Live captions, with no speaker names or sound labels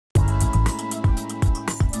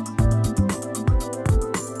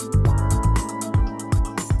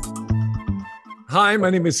Hi, my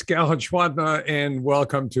name is Gerhard Schwadner, and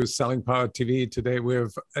welcome to Selling Power TV. Today we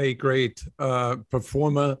have a great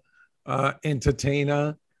performer,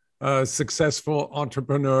 entertainer, successful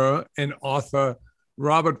entrepreneur, and author,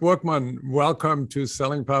 Robert Workman. Welcome to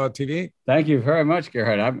Selling Power TV. Thank you very much,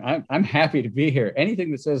 Gerhard. I'm happy to be here.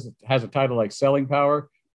 Anything that has a title like Selling Power,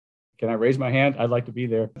 can I raise my hand? I'd like to be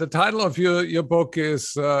there. The title of your book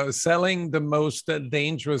is Selling the Most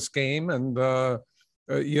Dangerous Game, and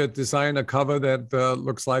you designed a cover that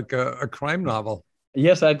looks like a crime novel.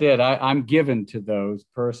 Yes, I did. I'm given to those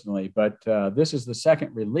personally, but this is the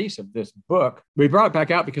second release of this book. We brought it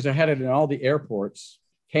back out because I had it in all the airports,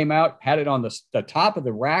 came out, had it on the top of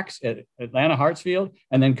the racks at Atlanta Hartsfield,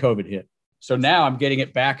 and then COVID hit. So now I'm getting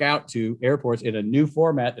it back out to airports in a new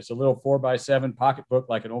format. It's a little 4x7 pocketbook,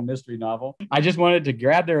 like an old mystery novel. I just wanted to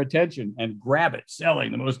grab their attention and grab it.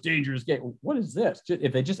 Selling the most dangerous game. What is this?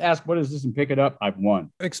 If they just ask, what is this, and pick it up, I've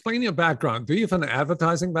won. Explain your background. Do you have an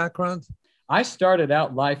advertising background? I started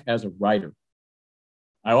out life as a writer.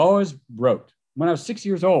 I always wrote. When I was 6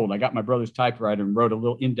 years old, I got my brother's typewriter and wrote a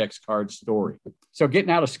little index card story. So getting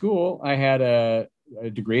out of school, I had a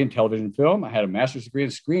degree in television and film. I had a master's degree in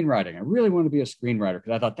screenwriting. I really wanted to be a screenwriter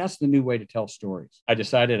because I thought that's the new way to tell stories. I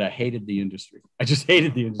decided I hated the industry. I just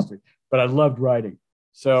hated the industry, but I loved writing.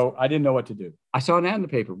 So I didn't know what to do. I saw an ad in the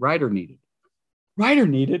paper, writer needed. Writer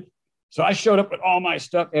needed. So I showed up with all my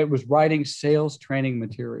stuff. It was writing sales training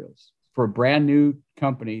materials for a brand new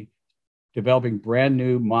company developing brand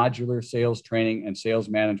new modular sales training and sales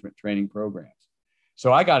management training programs.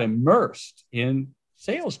 So I got immersed in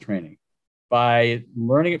sales training by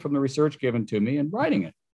learning it from the research given to me and writing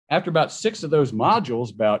it. After about 6 of those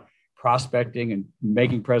modules about prospecting and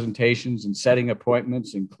making presentations and setting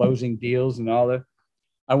appointments and closing deals and all that,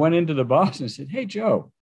 I went into the boss and said, "Hey,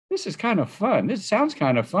 Joe, this is kind of fun. This sounds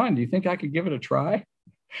kind of fun. Do you think I could give it a try?"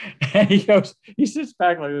 And he sits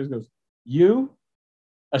back like this, goes, "You,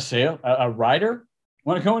 a writer,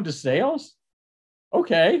 want to go into sales?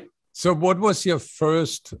 Okay." So what was your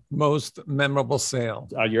first most memorable sale?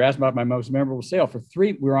 You're asking about my most memorable sale.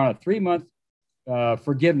 We were on a 3-month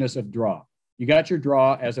forgiveness of draw. You got your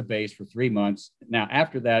draw as a base for 3 months. Now,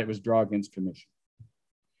 after that, it was draw against commission.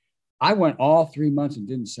 I went all 3 months and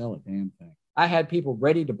didn't sell a damn thing. I had people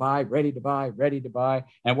ready to buy. And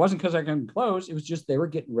it wasn't because I couldn't close. It was just they were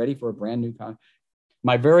getting ready for a brand new contract.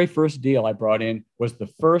 My very first deal I brought in was the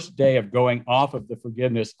first day of going off of the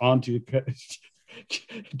forgiveness onto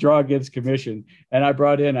draw against commission. And I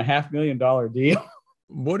brought in a $500,000 deal.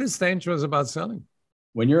 What is dangerous about selling?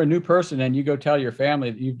 When you're a new person and you go tell your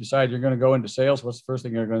family that you've decided you're going to go into sales, what's the first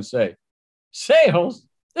thing you're going to say? Sales?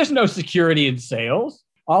 There's no security in sales.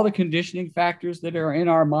 All the conditioning factors that are in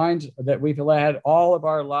our minds that we've had all of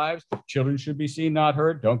our lives. Children should be seen, not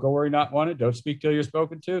heard. Don't go where you're not wanted. Don't speak till you're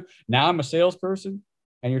spoken to. Now I'm a salesperson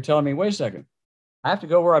and you're telling me, wait a second, I have to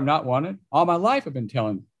go where I'm not wanted. All my life I've been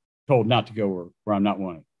told not to go where I'm not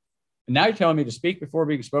wanted. And now you're telling me to speak before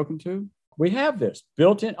being spoken to? We have this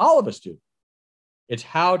built in, all of us do. It's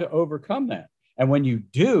how to overcome that. And when you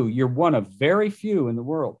do, you're one of very few in the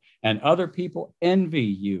world, and other people envy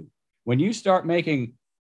you. When you start making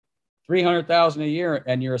 $300,000 a year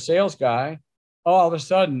and you're a sales guy, all of a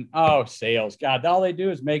sudden, sales, God, all they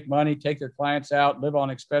do is make money, take their clients out, live on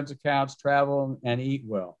expense accounts, travel, and eat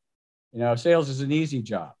well. Sales is an easy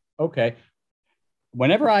job. Okay.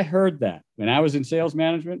 Whenever I heard that, when I was in sales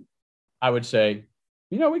management, I would say,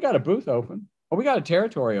 we got a booth open, or we got a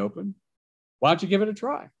territory open. Why don't you give it a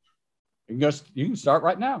try? You can start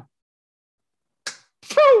right now.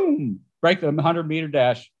 Boom! Break the 100-meter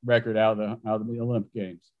dash record out of the Olympic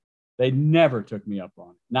Games. They never took me up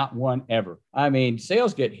on it. Not one ever. I mean,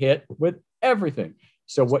 sales get hit with everything.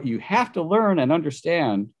 So what you have to learn and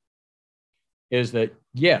understand is that,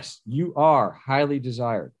 yes, you are highly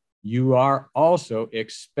desired. You are also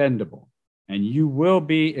expendable, and you will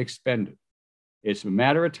be expended. It's a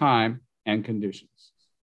matter of time and conditions.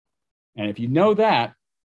 And if you know that,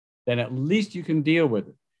 then at least you can deal with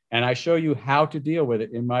it. And I show you how to deal with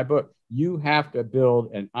it in my book. You have to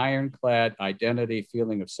build an ironclad identity,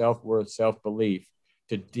 feeling of self-worth, self-belief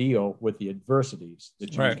to deal with the adversities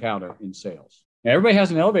that you encounter in sales. Now, everybody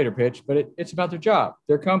has an elevator pitch, but it's about their job,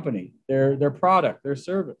 their company, their product, their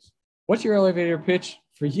service. What's your elevator pitch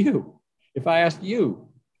for you? If I ask you,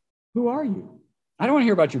 who are you? I don't want to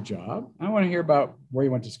hear about your job. I don't want to hear about where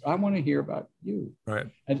you went to school. I want to hear about you. Right.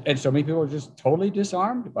 And so many people are just totally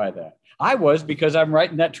disarmed by that. I was, because I'm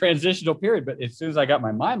right in that transitional period. But as soon as I got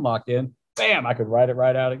my mind locked in, bam, I could write it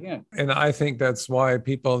right out again. And I think that's why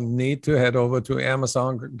people need to head over to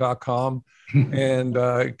Amazon.com and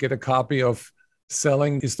get a copy of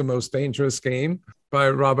Selling is the Most Dangerous Game by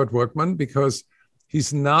Robert Workman, because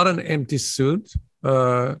He's not an empty suit.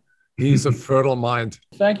 He's a fertile mind.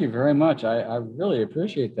 Thank you very much. I really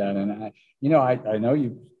appreciate that. And I know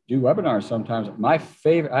you do webinars sometimes. My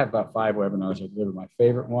favorite, I have about 5 webinars I deliver. My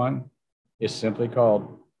favorite one is simply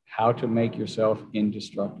called How to Make Yourself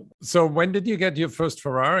Indestructible. So when did you get your first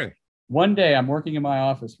Ferrari? One day I'm working in my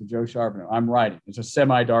office for Joe Charbonneau. I'm writing. It's a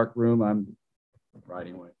semi-dark room. I'm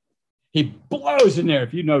writing away. He blows in there.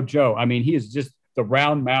 If you know Joe, I mean, he is just the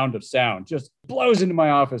round mound of sound, just blows into my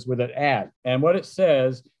office with an ad. And what it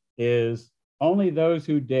says is, only those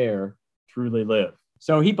who dare truly live.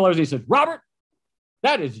 So he blows, he says, Robert,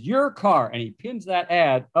 that is your car. And he pins that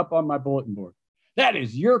ad up on my bulletin board. That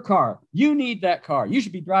is your car. You need that car. You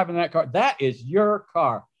should be driving that car. That is your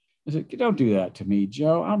car. I said, don't do that to me,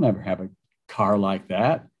 Joe. I'll never have a car like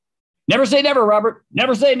that. Never say never, Robert.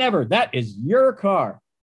 Never say never. That is your car.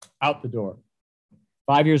 Out the door.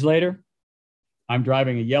 5 years later, I'm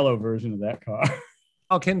driving a yellow version of that car.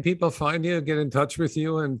 How can people find you, get in touch with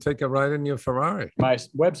you, and take a ride in your Ferrari? My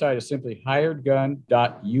website is simply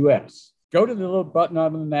hiredgun.us. Go to the little button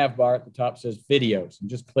on the nav bar at the top that says videos and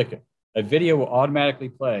just click it. A video will automatically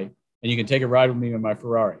play and you can take a ride with me in my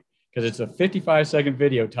Ferrari because it's a 55-second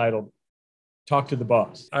video titled Talk to the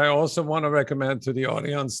Boss. I also want to recommend to the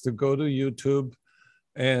audience to go to YouTube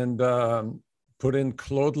and put in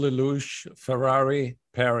Claude Lelouch, Ferrari,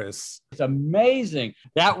 Paris. It's amazing.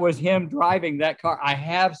 That was him driving that car.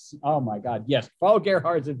 Oh my God, yes. Follow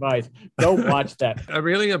Gerhard's advice. Go watch that. I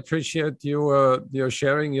really appreciate you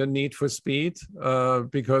sharing your need for speed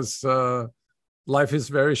because life is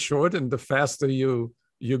very short, and the faster you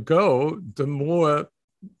go, the more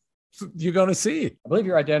you're going to see. I believe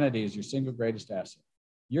your identity is your single greatest asset.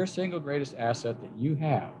 Your single greatest asset that you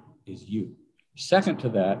have is you. Second to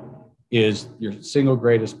that is your single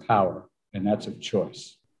greatest power, and that's of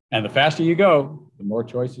choice. And the faster you go, the more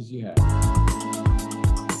choices you have.